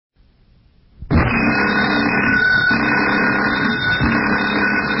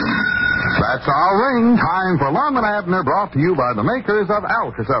That's our ring. Time for Lum and Abner, brought to you by the makers of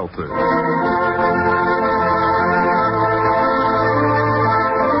Alka-Seltzer.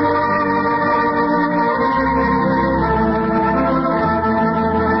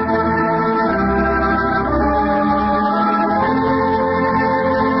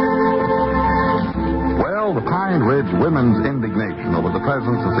 Women's indignation over the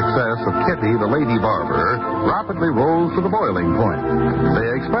presence and success of Kitty, the lady barber, rapidly rose to the boiling point. They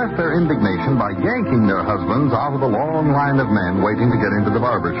expressed their indignation by yanking their husbands out of the long line of men waiting to get into the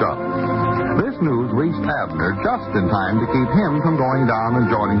barber shop. This news reached Abner just in time to keep him from going down and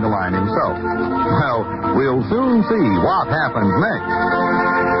joining the line himself. Well, we'll soon see what happens next.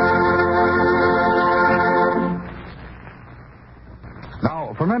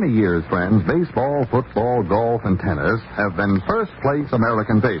 For many years, friends, baseball, football, golf, and tennis have been first-place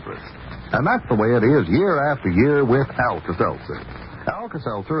American favorites. And that's the way it is year after year with Alka-Seltzer.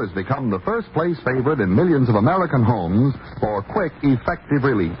 Alka-Seltzer has become the first-place favorite in millions of American homes for quick, effective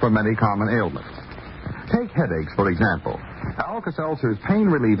relief from many common ailments. Take headaches, for example. Alka-Seltzer's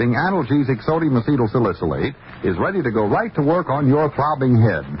pain-relieving analgesic sodium acetylsalicylate is ready to go right to work on your throbbing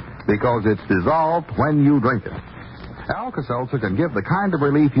head because it's dissolved when you drink it. Alka-Seltzer can give the kind of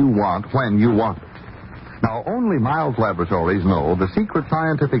relief you want when you want it. Now, only Miles Laboratories know the secret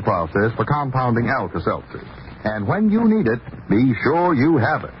scientific process for compounding Alka-Seltzer. And when you need it, be sure you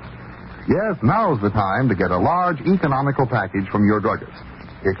have it. Yes, now's the time to get a large, economical package from your druggist.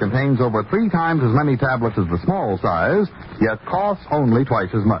 It contains over 3 times as many tablets as the small size, yet costs only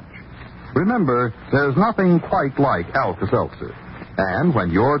twice as much. Remember, there's nothing quite like Alka-Seltzer. And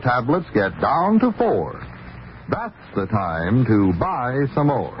when your tablets get down to 4... that's the time to buy some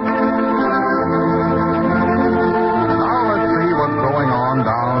more. Now let's see what's going on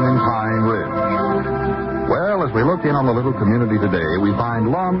down in Pine Ridge. Well, as we look in on the little community today, we find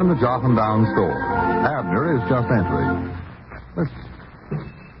Lum in the Jotham Down store. Abner is just entering.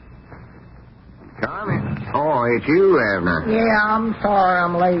 Come in. Oh, it's you, Abner. Yeah, I'm sorry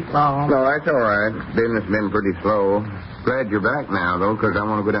I'm late, Lum. No, that's all right. Business been pretty slow. Glad you're back now, though, because I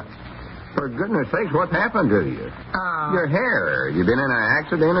want to go down. For goodness sakes, what's happened to you? Your hair. You been in an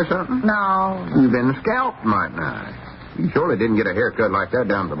accident or something? No. You've been scalped, might not. You surely didn't get a haircut like that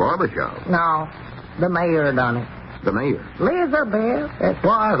down at the barber shop. No. The mayor done it. The mayor? Elizabeth. That's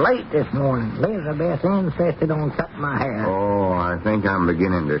why I was late this morning. Elizabeth insisted on cutting my hair. Oh, I think I'm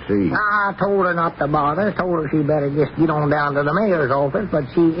beginning to see. I told her not to bother. Told her she better just get on down to the mayor's office, but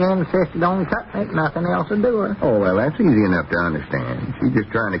she insisted on cutting it. Nothing else to do her. Oh, well, that's easy enough to understand. She's just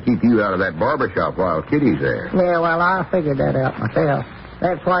trying to keep you out of that barber shop while Kitty's there. Yeah, well, I figured that out myself.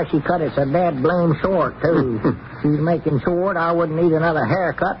 That's why she cut it so dad blame short, too. She's making sure I wouldn't need another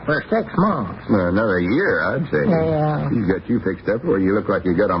haircut for 6 months. Well, another year, I'd say. Yeah. She's got you fixed up where you look like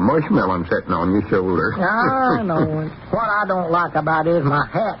you got a marshmallow sitting on your shoulder. I know. What I don't like about it is my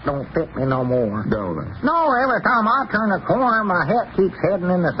hat don't fit me no more. Don't it? No, every time I turn a corner, my hat keeps heading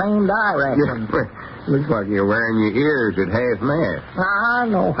in the same direction. Looks like you're wearing your ears at half-mast. I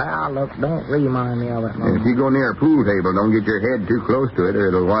know how I look. Don't remind me of it, Mom. If you go near a pool table, don't get your head too close to it or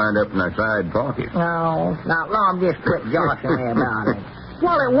it'll wind up in a side pocket. No. Now, Mom, just quit joshing me about it.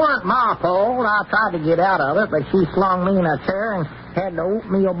 Well, it weren't my fault. I tried to get out of it, but she slung me in a chair and had the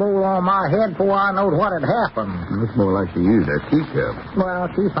oatmeal bowl on my head before I knowed what had happened. Looks more like she used a teacup. Well,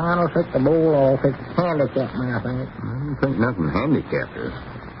 she finally took the bowl off. It handicapped me, I think. I don't think nothing handicapped her.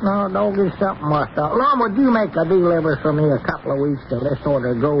 No, doggy, something must have. Lum, would you make a delivery for me a couple of weeks till this sort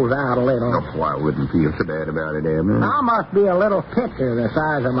of goes out a little? Oh, I wouldn't feel so bad about it, Abner. I must be a little picture the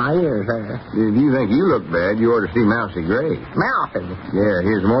size of my ears there. If you think you look bad, you ought to see Mousy Gray. Mousy? Yeah,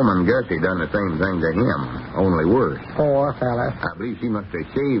 his woman, Gussie, done the same thing to him, only worse. Poor fella. I believe she must have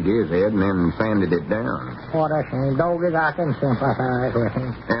shaved his head and then sanded it down. What a shame. Doggies, I can sympathize with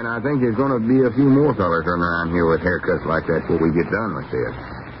him. And I think there's going to be a few more fellas running around here with haircuts like that before we get done with this.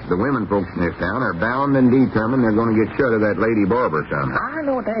 The women folks in this town are bound and determined they're going to get shut of that lady barber somehow. I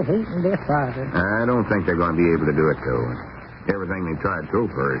know what they're hating this side. I don't think they're going to be able to do it, though. Everything they tried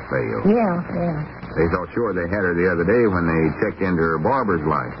so far has failed. Yeah. They thought sure they had her the other day when they checked into her barber's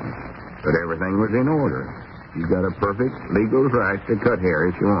license. But everything was in order. She's got a perfect legal right to cut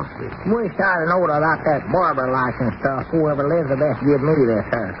hair if she wants to. Wish I'd known about that barber license stuff whoever Elizabeth give me this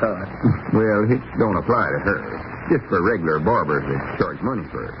haircut. Well, it don't apply to her. Just for regular barbers that charge money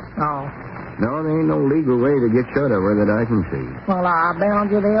for it. Oh. No, there ain't no legal way to get shut of her that I can see. Well, I bound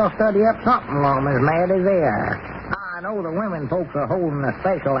you they'll study up something, Lum, as mad as they are. I I know the women folks are holding a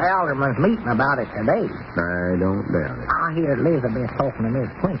special alderman's meeting about it today. I don't doubt it. I hear Elizabeth talking to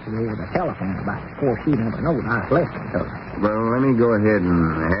Miss Quincy over the telephone about it before she never knowed I was listening to her. Well, let me go ahead and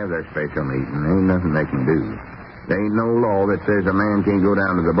have their special meeting. Ain't nothing they can do. There ain't no law that says a man can't go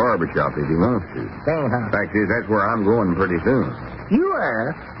down to the barber shop if he wants to. Fact is, that's where I'm going pretty soon. You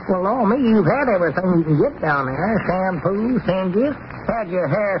are? Well, on me, you've had everything you can get down there. Shampoo, singes, had your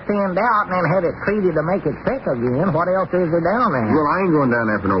hair thinned out, and then had it treated to make it thick again. What else is there down there? Well, I ain't going down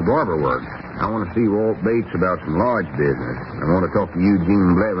there for no barber work. I want to see Walt Bates about some lodge business. I want to talk to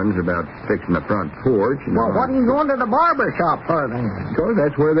Eugene Blevins about fixing the front porch. Well, what are you going to the barber shop for, then? Because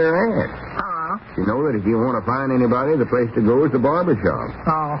that's where they're at. You know that if you want to find anybody, the place to go is the barber shop.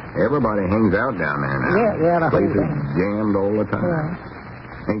 Oh. Everybody hangs out down there now. Yeah, the place whole is thing. jammed all the time. Yeah.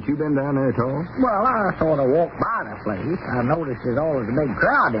 Ain't you been down there at all? Well, I sort of walked by the place. I noticed there's always a big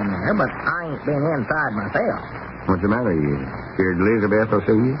crowd in there, but I ain't been inside myself. What's the matter? You feared Elizabeth will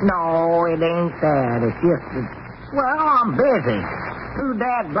see you? No, it ain't that. It's just that, well, I'm busy. Too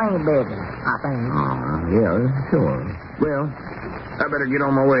blame busy, I think. Oh, yeah, sure. Well, I better get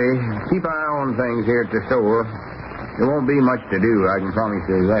on my way. Keep an eye on things here at the store. There won't be much to do, I can promise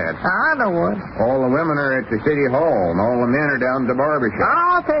you that. I know it. All the women are at the city hall, and all the men are down at the barber shop.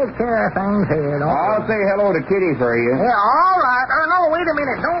 I'll take care of things here. I'll say hello to Kitty for you. Yeah, all right. No, wait a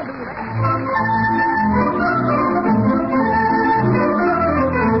minute. Don't do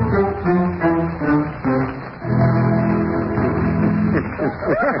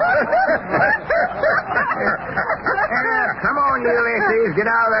Come on, Ulysses. Get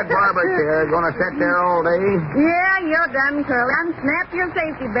out of that barber chair. Going to sit there all day? Yeah, you're done, Curly. Unsnap your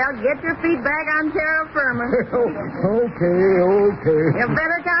safety belt. Get your feet back on terra firma. Okay. You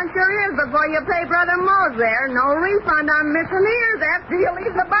better count your ears before you pay Brother Mose there. No refund on missing ears after you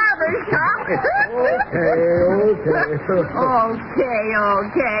leave the barber shop.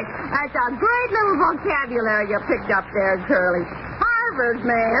 Okay. That's a great little vocabulary you picked up there, Curly. Harvard,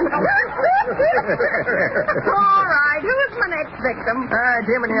 man. All right, who's my next victim?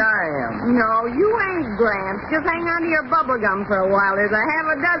 Jiminy, I am. No, you ain't, Gramps. Just hang on to your bubble gum for a while. There's a half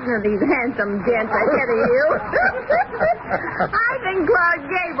a dozen of these handsome gents ahead of you. I think Clark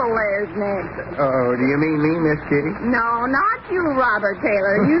Gable there's next. Oh, do you mean me, Miss Kitty? No, not you, Robert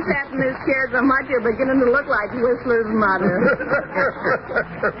Taylor. You sat in this chair so much you're beginning to look like Whistler's mother.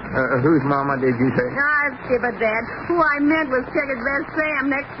 Whose mama did you say? Skip it, Dad. Who I meant was Checkered Best Sam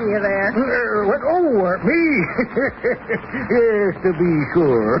next to you there. What? Oh, me? Yes, to be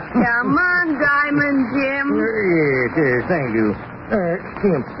sure. Come on, Diamond Jim. Yes, thank you.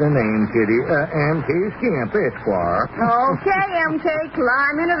 Skimp's the name, Kitty. M.K. Skimp, Esquire. Okay, M.K.,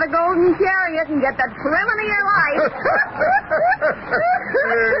 climb into the golden chariot and get the trim of your life.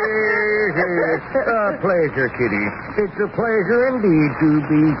 A pleasure, Kitty. It's a pleasure indeed to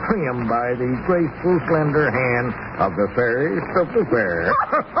be trimmed by the graceful, slender hand of the fairest of the fair.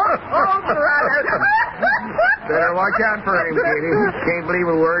 Oh, brother. Better watch out for him, Kitty. Can't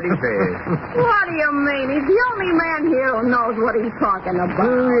believe a word he says. What do you mean? He's the only man here who knows what he's talking about.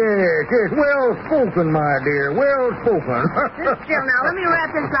 Yes. Well spoken, my dear. Well spoken. Sit still now. Let me wrap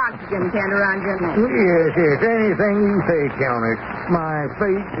this oxygen tent around your neck. Yes. Anything you say, Countess. My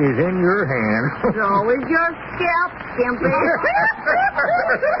fate is in your hands. So is your scalp, Skimpy.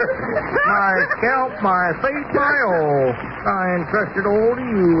 My scalp, my fate, my all. I entrust it all to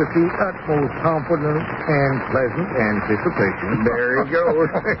you with the utmost confidence and pleasant anticipation. There he goes.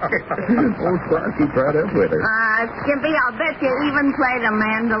 Old Clark, keep right up with her. Skimpy, I'll bet you even play the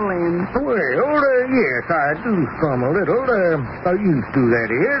mandolin. Well, yes, I do strum a little. I used to,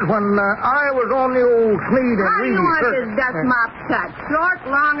 that is, when I was on the old Sneed and How do Reed. you want this dust mop cut? Short,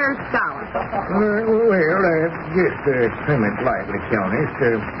 long, or stout? Just trim it lightly, Countess,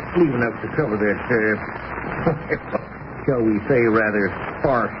 leave enough to cover that, shall we say, rather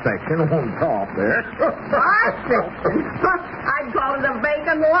sparse section on top there. Sparse section? I'd call it a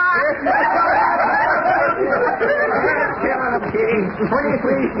bacon lot. Kitty, pretty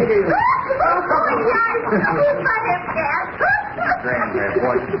please to do.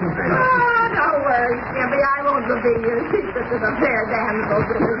 Oh, don't worry, Skimpy. I won't reveal your secret to the fair damsels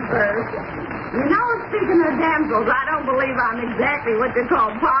in this verse. You know, speaking of damsels, I don't believe I'm exactly what you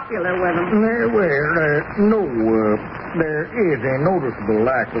call popular with them. No, there is a noticeable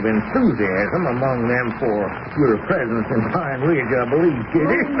lack of enthusiasm among them for your presence in Pine Ridge, I believe,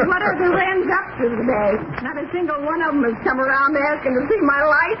 Kitty. What are the wrens up to today? Not a single one of them has come around asking to see my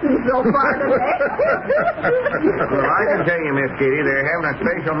license so far today. Well, I can tell you, Miss Kitty, they're having a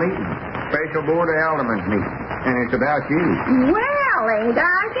special meeting. Special Board of Aldermen's meeting. And it's about you. Well, ain't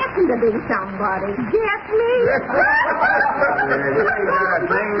I? Getting to be somebody. Get me? You ain't got a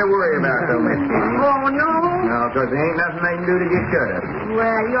thing to worry about, though, Miss Kitty. Oh, no? No, because there ain't nothing they can do to get shut of you.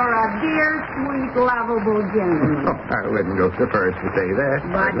 Well, you're a dear, sweet, lovable gentleman. I wouldn't go so first to say that.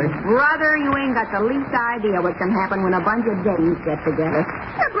 But, hardly. brother, you ain't got the least idea what can happen when a bunch of dames get together.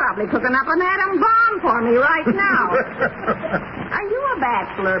 They're probably cooking up an atom bomb for me right now. Are you a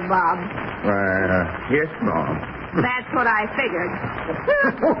bachelor, Bob? Yes, Mom. That's what I figured.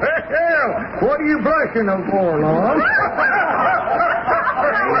 Well, what are you blushing for, Lord?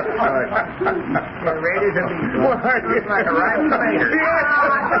 We're ready to be. Like a ripe tomato.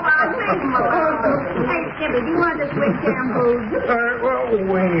 Come on, leave him alone. Hey, Skippy, do you want this week's jam food? Well,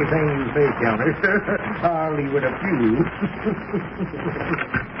 anything you say, Countess. I'll leave it up to you.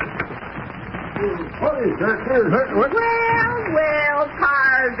 What is that? Well,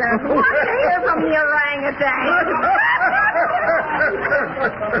 Tarzan, what do you hear from the orangutan?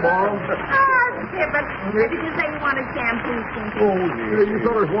 Mom? Skip it. Did you say you wanted shampoo, Skinky? Oh, yeah. You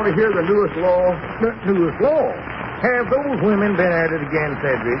fellas want to hear the newest law? The newest law? Have those women been at it again,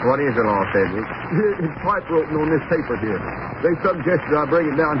 Cedric? What is the law, Cedric? It's typewritten on this paper here. They suggested I bring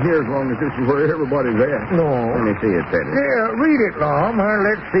it down here as long as this is where everybody's at. No. Let me see it, Cedric. Yeah, read it, Lom.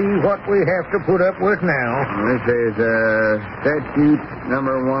 Let's see what we have to put up with now. This is statute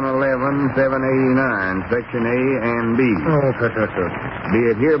number 111-789, section A and B. Oh,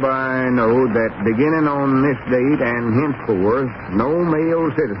 Be it hereby known that beginning on this date and henceforth, no male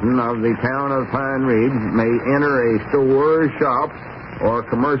citizen of the town of Pine Ridge may enter a store, shop, or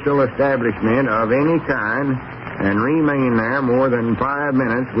commercial establishment of any kind and remain there more than 5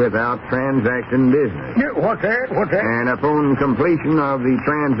 minutes without transacting business. Yeah, what's that? And upon completion of the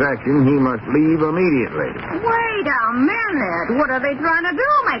transaction, he must leave immediately. Wait a minute. What are they trying to do?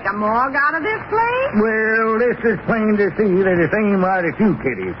 Make a morgue out of this place? Well, this is plain to see that it ain't right at you,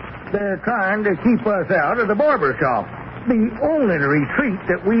 Kitty. They're trying to keep us out of the barber shop. The only retreat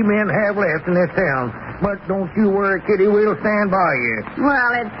that we men have left in this town. But don't you worry, Kitty, we'll stand by you.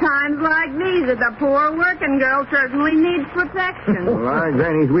 Well, it's times like these that the poor working girl certainly needs protection. Well, our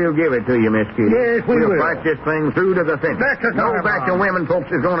grannies, we'll give it to you, Miss Kitty. Yes, we will. We'll fight this thing through to the finish. That's the No time, batch of women folks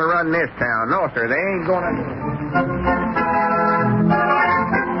is going to run this town. No, sir, they ain't going to.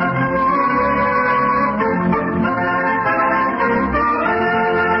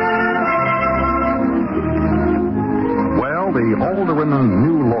 The older women's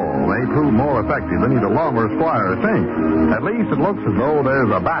new law may prove more effective than either Lum or Squire Skimp. At least it looks as though there's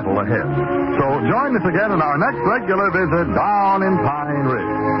a battle ahead. So join us again in our next regular visit down in Pine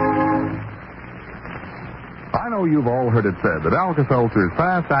Ridge. I know you've all heard it said that Alka-Seltzer's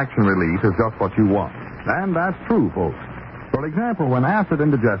fast action relief is just what you want. And that's true, folks. For example, when acid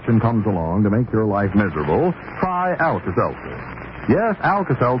indigestion comes along to make your life miserable, try Alka-Seltzer. Yes,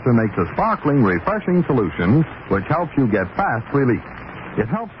 Alka-Seltzer makes a sparkling, refreshing solution which helps you get fast relief. It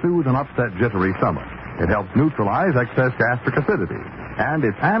helps soothe an upset, jittery stomach. It helps neutralize excess gastric acidity. And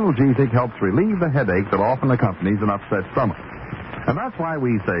its analgesic helps relieve the headache that often accompanies an upset stomach. And that's why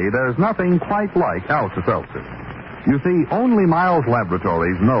we say there's nothing quite like Alka-Seltzer. You see, only Miles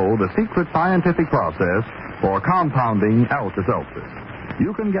Laboratories know the secret scientific process for compounding Alka-Seltzer.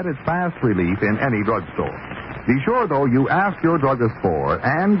 You can get its fast relief in any drugstore. Be sure, though, you ask your druggist for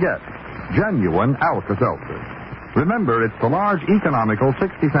and get genuine Alka-Seltzer. Remember, it's the large, economical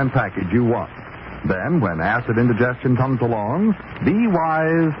 60-cent package you want. Then, when acid indigestion comes along, be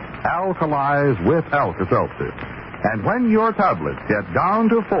wise, alkalize with Alka-Seltzer. And when your tablets get down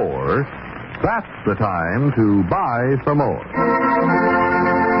to 4, that's the time to buy some more.